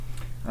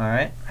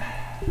Alright.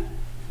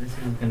 This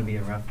is going to be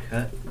a rough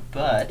cut,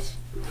 but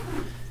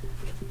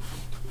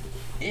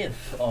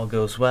if all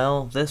goes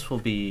well, this will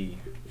be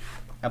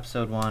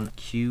episode 1,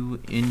 Cue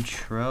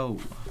intro.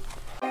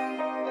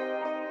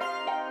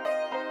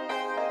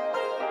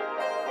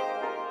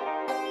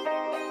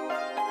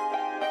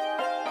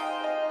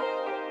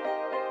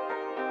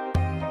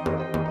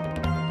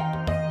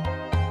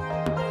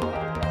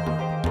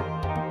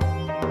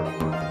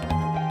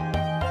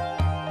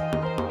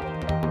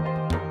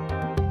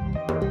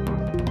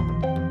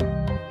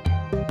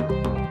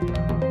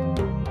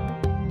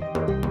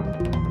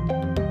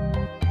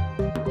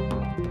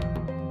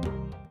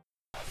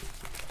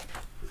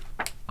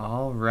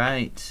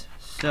 Alright,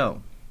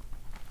 so,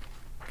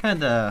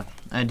 kind of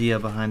the idea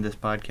behind this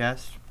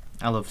podcast.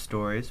 I love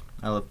stories,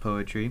 I love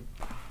poetry.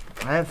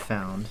 I have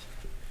found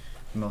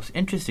the most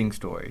interesting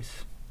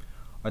stories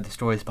are the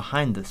stories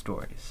behind the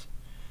stories.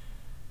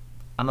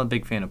 I'm a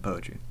big fan of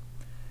poetry.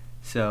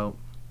 So,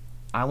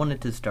 I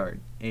wanted to start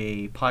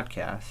a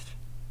podcast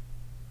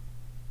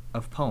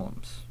of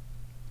poems.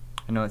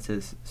 I know it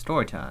says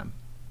story time,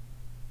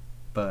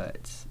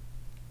 but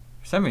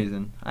for some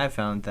reason, I have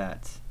found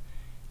that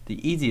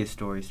the easiest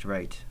stories to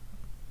write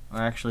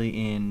are actually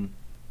in,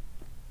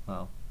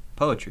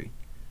 poetry.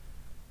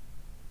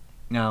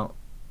 Now,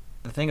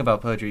 the thing about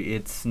poetry,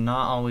 it's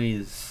not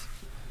always,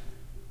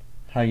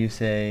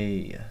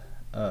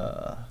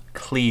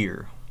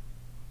 clear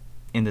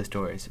in the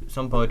stories.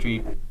 Some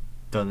poetry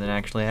doesn't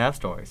actually have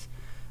stories.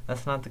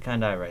 That's not the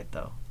kind I write,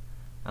 though.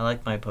 I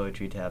like my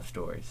poetry to have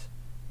stories.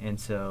 And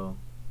so,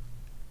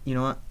 you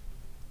know what?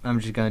 I'm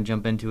just going to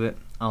jump into it.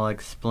 I'll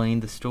explain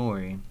the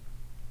story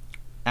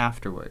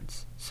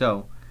afterwards.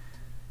 So,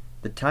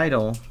 the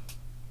title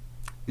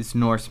is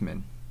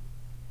Norseman.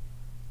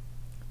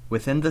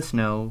 Within the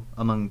snow,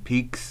 among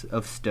peaks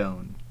of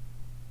stone,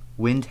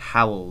 wind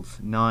howls,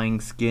 gnawing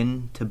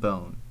skin to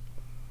bone.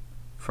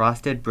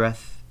 Frosted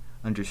breath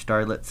under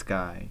starlit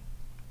sky,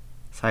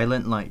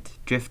 silent light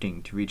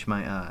drifting to reach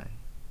my eye.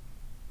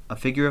 A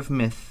figure of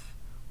myth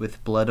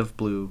with blood of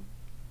blue,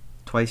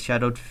 twice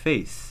shadowed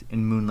face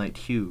in moonlight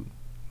hue,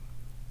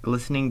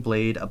 glistening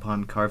blade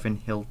upon carven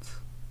hilt,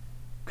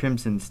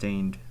 crimson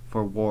stained,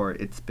 for war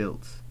it's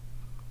built.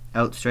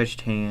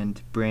 Outstretched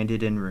hand,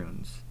 branded in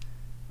runes,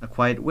 a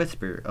quiet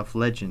whisper of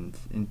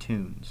legends in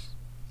tunes.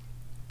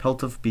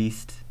 Pelt of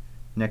beast,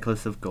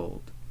 necklace of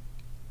gold,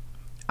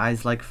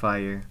 eyes like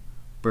fire,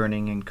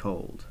 burning and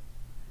cold.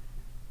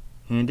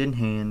 Hand in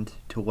hand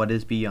to what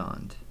is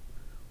beyond,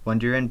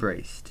 wonder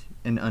embraced,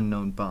 an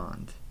unknown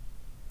bond.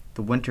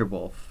 The winter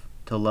wolf,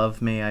 to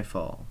love may I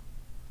fall.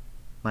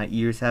 My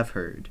ears have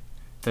heard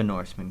the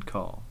Norseman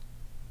call.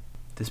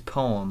 This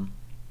poem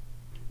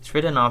is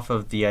written off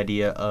of the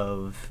idea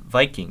of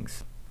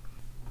Vikings.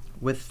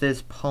 With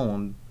this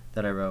poem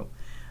that I wrote,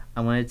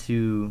 I wanted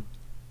to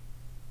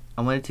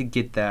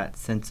get that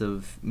sense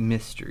of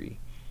mystery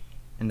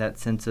and that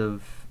sense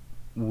of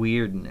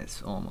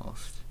weirdness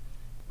almost.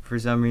 For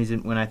some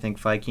reason, when I think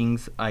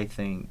Vikings, I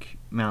think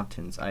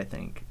mountains, I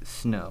think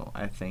snow,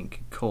 I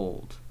think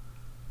cold.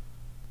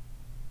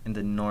 And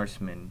the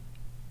Norsemen,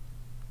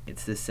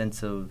 it's this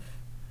sense of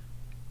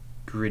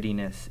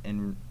grittiness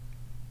and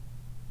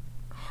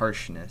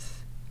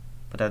harshness,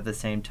 but at the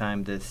same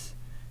time this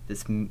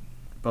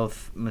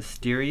both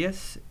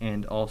mysterious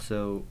and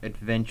also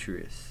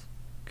adventurous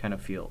kind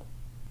of feel.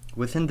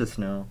 Within the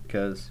snow,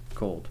 because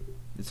cold,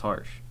 it's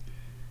harsh.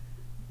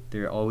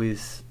 They're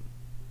always,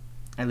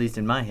 at least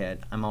in my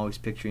head, I'm always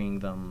picturing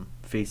them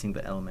facing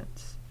the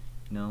elements.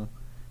 You know,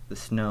 the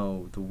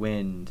snow, the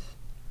wind,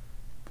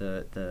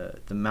 the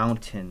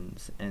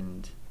mountains,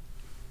 and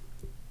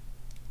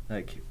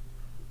like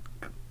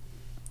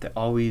they're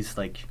always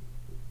like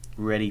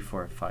ready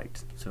for a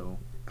fight. So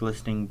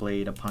glistening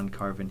blade upon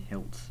carven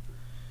hilts,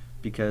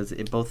 because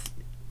it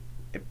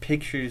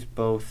pictures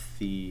both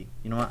the,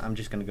 you know what, I'm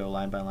just going to go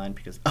line by line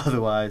because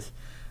otherwise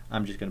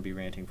I'm just going to be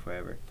ranting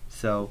forever.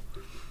 So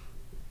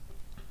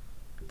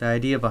the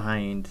idea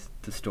behind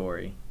the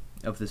story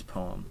of this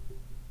poem,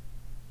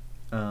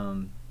 it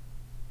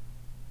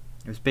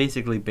was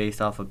basically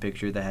based off a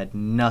picture that had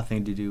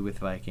nothing to do with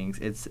Vikings.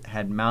 It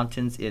had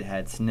mountains, it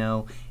had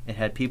snow, it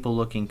had people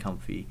looking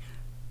comfy,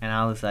 and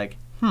I was like,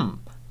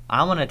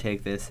 I want to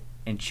take this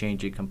and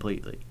change it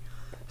completely.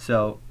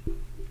 So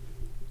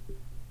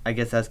I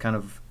guess that's kind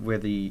of where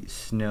the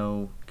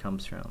snow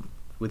comes from.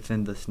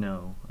 Within the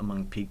snow,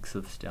 among peaks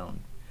of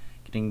stone.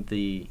 Getting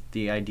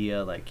the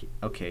idea like,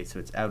 okay, so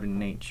it's out in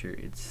nature,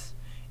 it's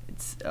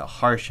a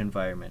harsh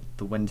environment.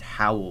 The wind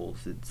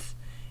howls,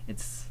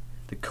 it's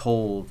the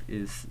cold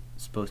is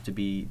supposed to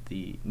be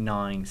the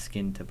gnawing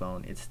skin to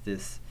bone. It's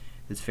this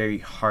very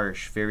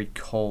harsh, very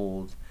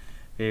cold,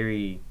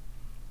 very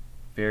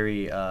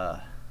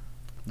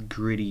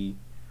gritty,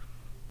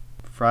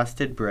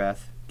 frosted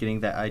breath, getting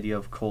that idea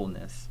of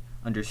coldness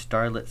under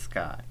starlit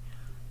sky.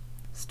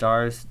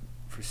 Stars,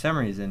 for some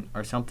reason,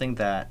 are something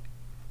that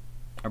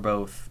are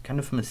both kind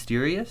of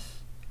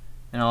mysterious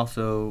and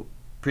also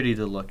pretty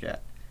to look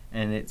at.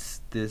 And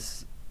it's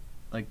this,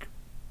 like,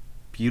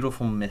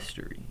 beautiful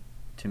mystery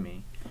to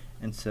me.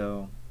 And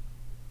so,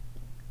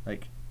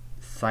 like,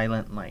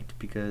 silent light,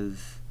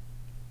 because,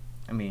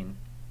 I mean,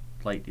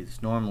 light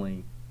is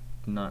normally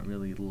not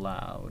really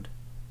loud,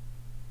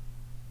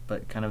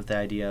 but kind of the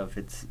idea of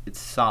it's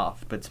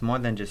soft, but it's more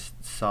than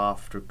just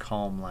soft or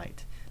calm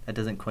light. That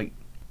doesn't quite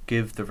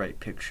give the right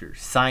picture.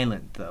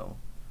 Silent, though,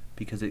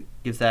 because it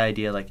gives that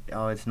idea like,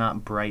 oh, it's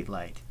not bright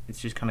light. It's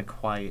just kind of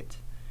quiet.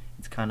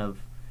 It's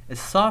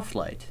soft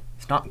light.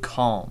 It's not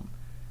calm.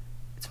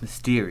 It's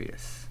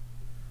mysterious.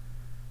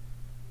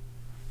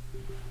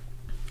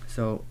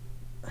 So,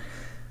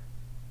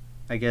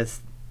 I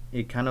guess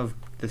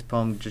this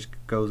poem just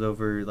goes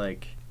over,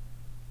 like,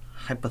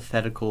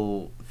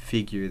 hypothetical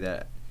figure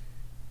that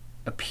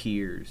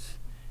appears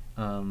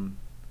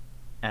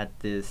at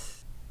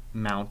this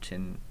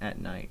mountain at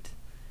night.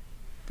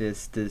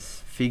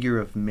 This figure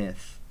of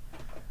myth.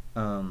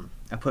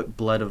 I put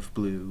blood of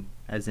blue,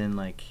 as in,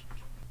 like,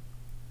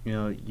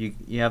 you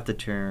have the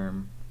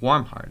term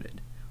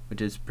warm-hearted,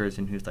 which is a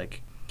person who's,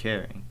 like,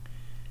 caring.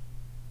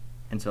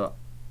 And so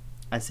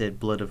I said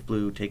blood of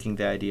blue, taking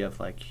the idea of,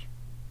 like,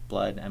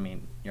 blood. I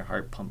mean, your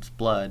heart pumps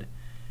blood.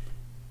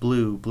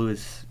 Blue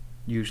is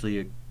usually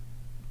a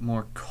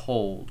more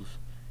cold,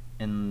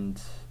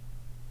 and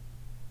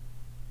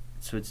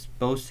so it's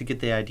supposed to get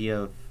the idea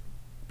of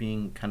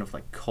being kind of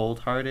like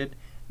cold-hearted.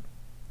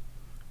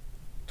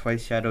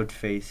 Twice shadowed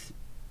face,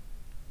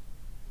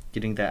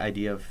 getting that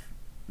idea of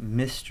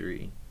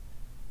mystery.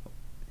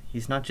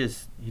 His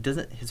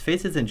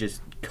face isn't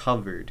just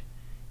covered.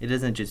 It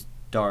isn't just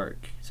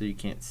dark so you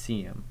can't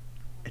see him.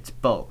 It's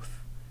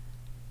both.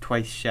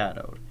 Twice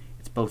shadowed.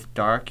 It's both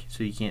dark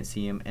so you can't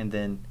see him, and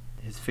then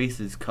his face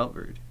is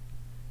covered.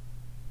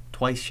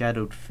 Twice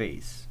shadowed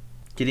face.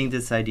 Getting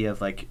this idea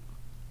of, like,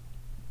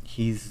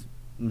 he's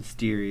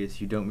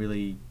mysterious. You don't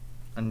really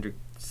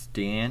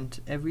understand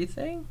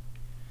everything,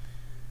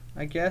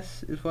 I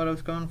guess, is what I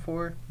was going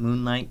for.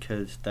 Moonlight,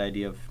 because the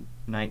idea of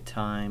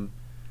nighttime.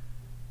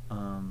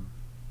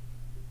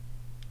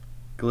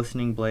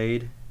 Glistening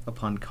blade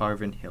upon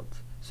carven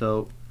hilt.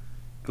 So,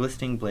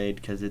 glistening blade,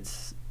 because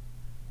it's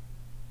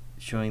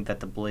showing that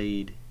the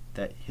blade,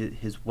 that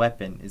his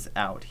weapon is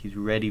out. He's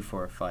ready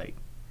for a fight.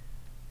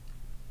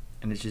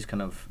 And it's just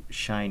kind of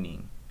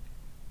shining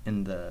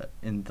in the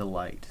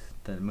light,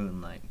 the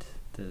moonlight,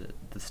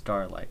 the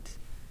starlight.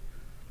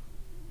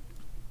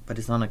 But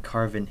it's on a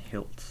carven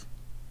hilt.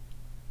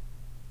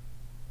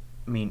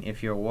 I mean,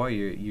 if you're a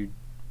warrior, you're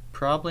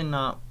probably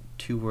not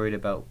too worried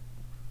about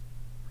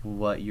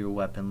what your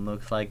weapon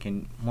looks like,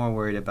 and more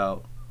worried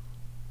about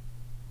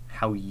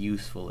how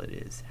useful it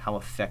is, how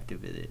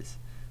effective it is.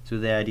 So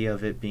the idea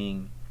of it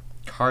being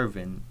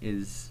carven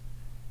is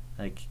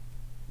like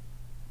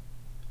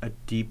a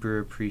deeper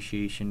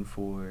appreciation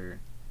for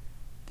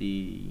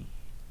the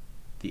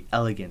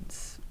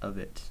elegance of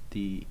it,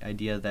 the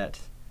idea that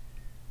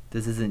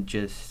this isn't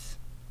just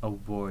a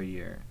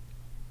warrior.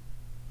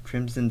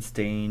 Crimson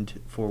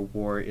stained for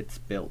war it's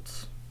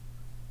built.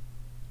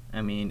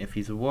 I mean, if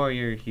he's a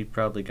warrior, he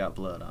probably got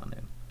blood on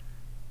him.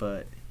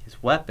 But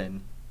his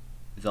weapon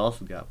has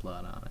also got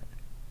blood on it.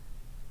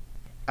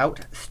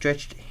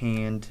 Outstretched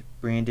hand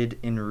branded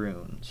in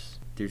runes.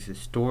 There's a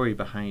story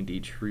behind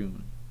each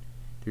rune.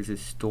 There's a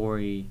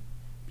story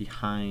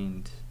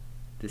behind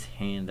this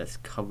hand that's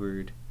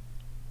covered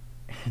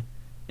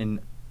in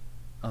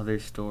other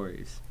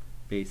stories,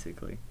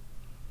 basically.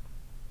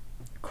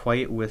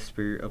 Quiet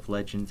whisper of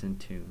legends and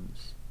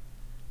tunes.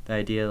 The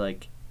idea,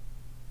 like,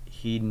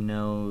 he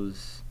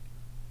knows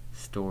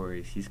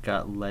stories. He's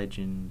got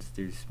legends.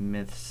 There's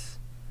myths.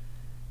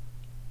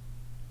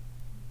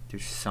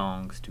 There's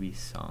songs to be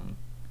sung.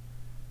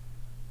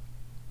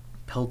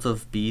 Pelt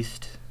of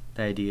beast.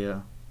 The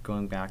idea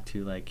going back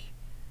to, like,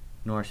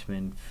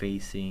 Norsemen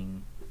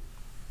facing,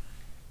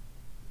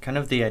 kind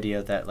of the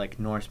idea that, like,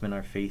 Norsemen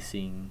are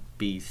facing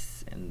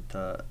beasts and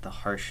the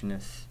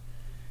harshness,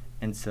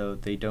 and so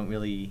they don't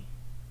really,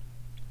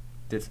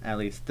 at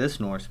least this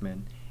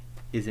Norseman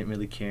isn't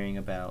really caring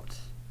about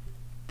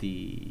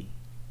the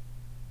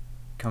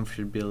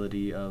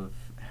comfortability of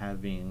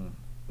having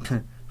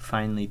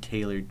finely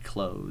tailored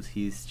clothes.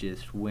 He's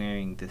just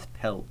wearing this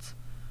pelt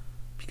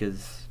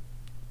because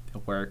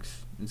it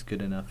works. It's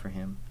good enough for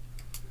him.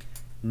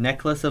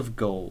 Necklace of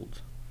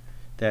gold.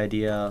 The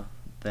idea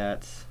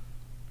that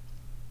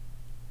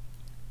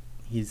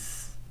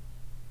he's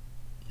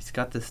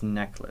got this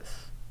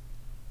necklace,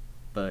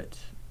 but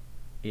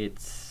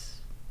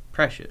it's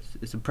precious.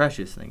 It's a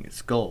precious thing.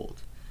 It's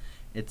gold.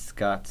 It's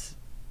got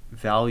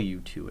value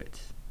to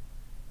it.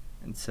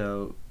 And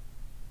so,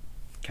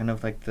 kind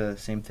of like the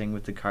same thing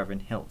with the carven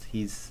hilt.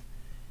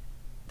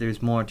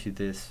 There's more to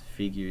this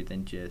figure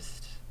than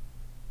just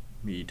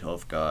me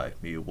tough guy,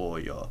 me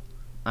warrior.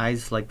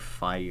 Eyes like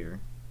fire.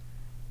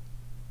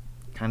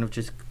 Kind of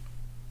just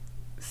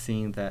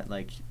seeing that,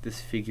 like, this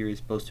figure is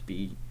supposed to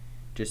be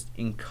just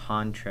in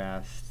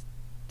contrast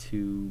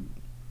to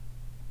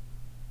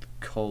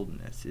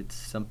coldness. It's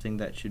something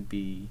that should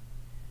be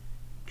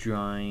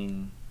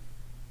drawing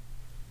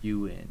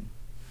you in.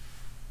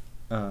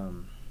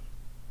 And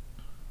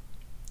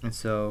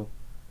so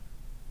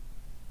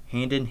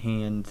hand in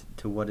hand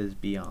to what is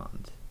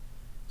beyond.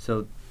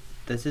 So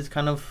this is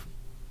kind of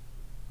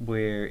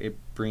where it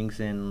brings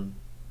in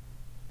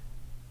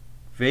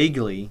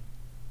vaguely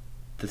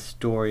the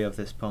story of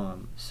this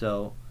poem.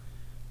 So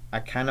I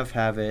kind of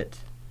have it,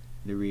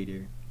 the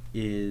reader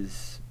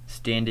is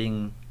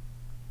standing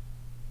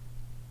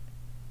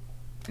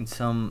in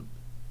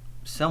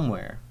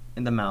somewhere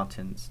in the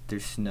mountains.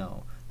 There's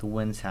snow, the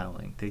wind's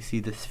howling. They see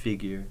this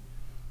figure,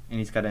 and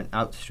he's got an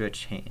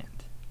outstretched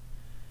hand.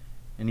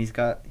 And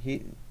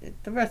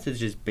the rest is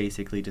just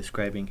basically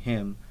describing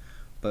him,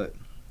 but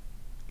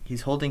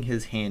he's holding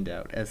his hand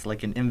out as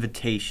like an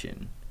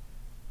invitation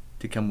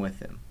to come with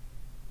him.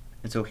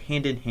 And so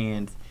hand in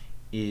hand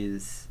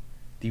is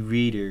the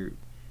reader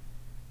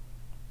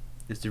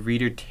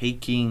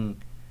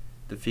taking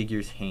the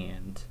figure's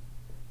hand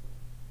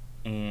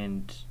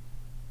and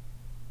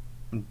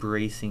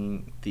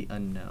embracing the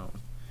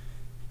unknown,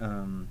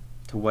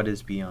 to what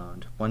is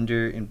beyond.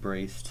 Wonder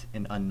embraced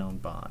an unknown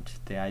bond.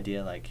 The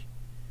idea, like,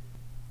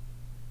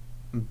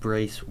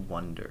 embrace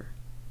wonder,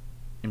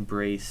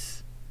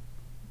 embrace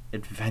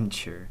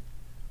adventure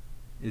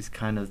is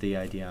kind of the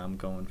idea I'm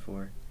going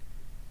for.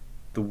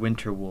 The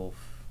winter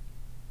wolf,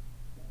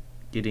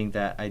 getting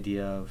that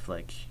idea of,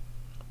 like,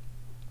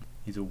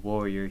 he's a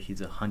warrior, he's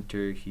a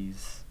hunter,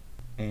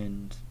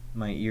 and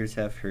my ears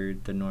have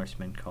heard the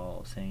Norseman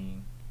call,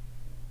 saying,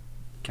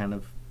 kind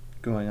of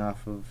going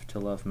off of To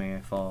Love May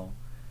I Fall,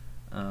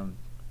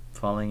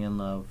 falling in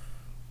love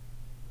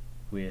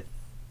with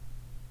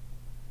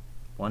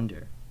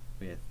wonder,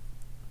 with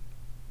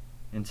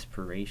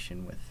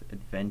inspiration, with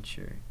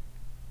adventure.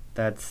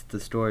 That's the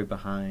story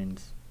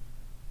behind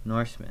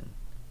Norsemen.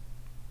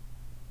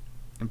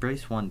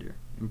 Embrace wonder,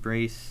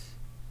 embrace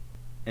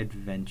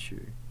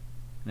adventure.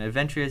 And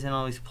adventure isn't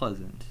always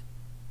pleasant,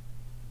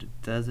 but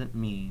it doesn't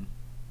mean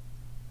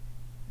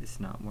it's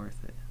not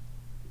worth it.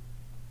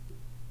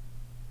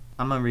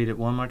 I'm gonna read it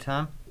one more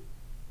time,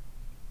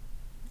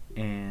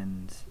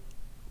 and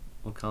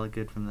we'll call it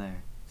good from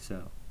there.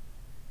 So,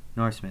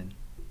 Norseman.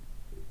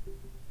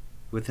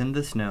 Within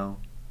the snow,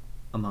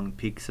 among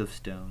peaks of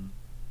stone,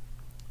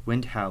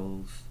 wind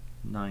howls,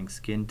 gnawing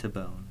skin to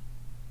bone,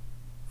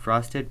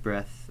 frosted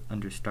breath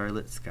under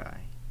starlit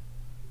sky,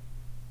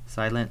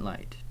 silent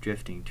light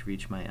drifting to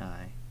reach my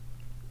eye.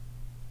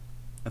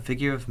 A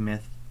figure of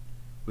myth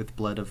with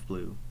blood of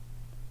blue,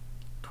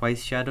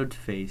 twice shadowed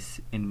face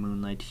in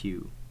moonlight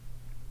hue,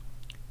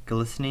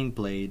 glistening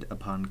blade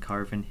upon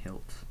carven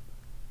hilt,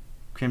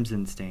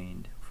 crimson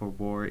stained, for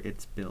war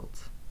it's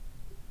built,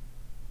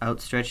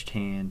 outstretched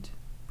hand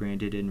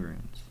branded in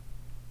runes,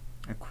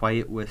 a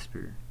quiet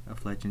whisper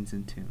of legends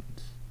and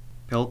tunes,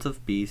 pelt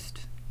of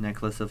beast,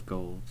 necklace of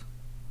gold,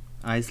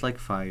 eyes like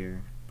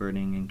fire,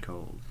 burning and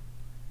cold,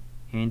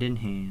 hand in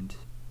hand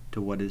to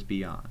what is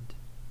beyond,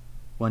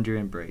 wonder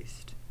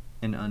embraced,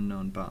 an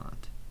unknown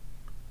bond.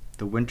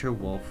 The winter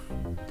wolf,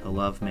 to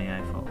love may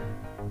I fall.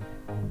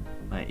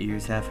 My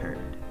ears have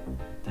heard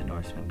the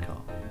Norseman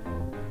call.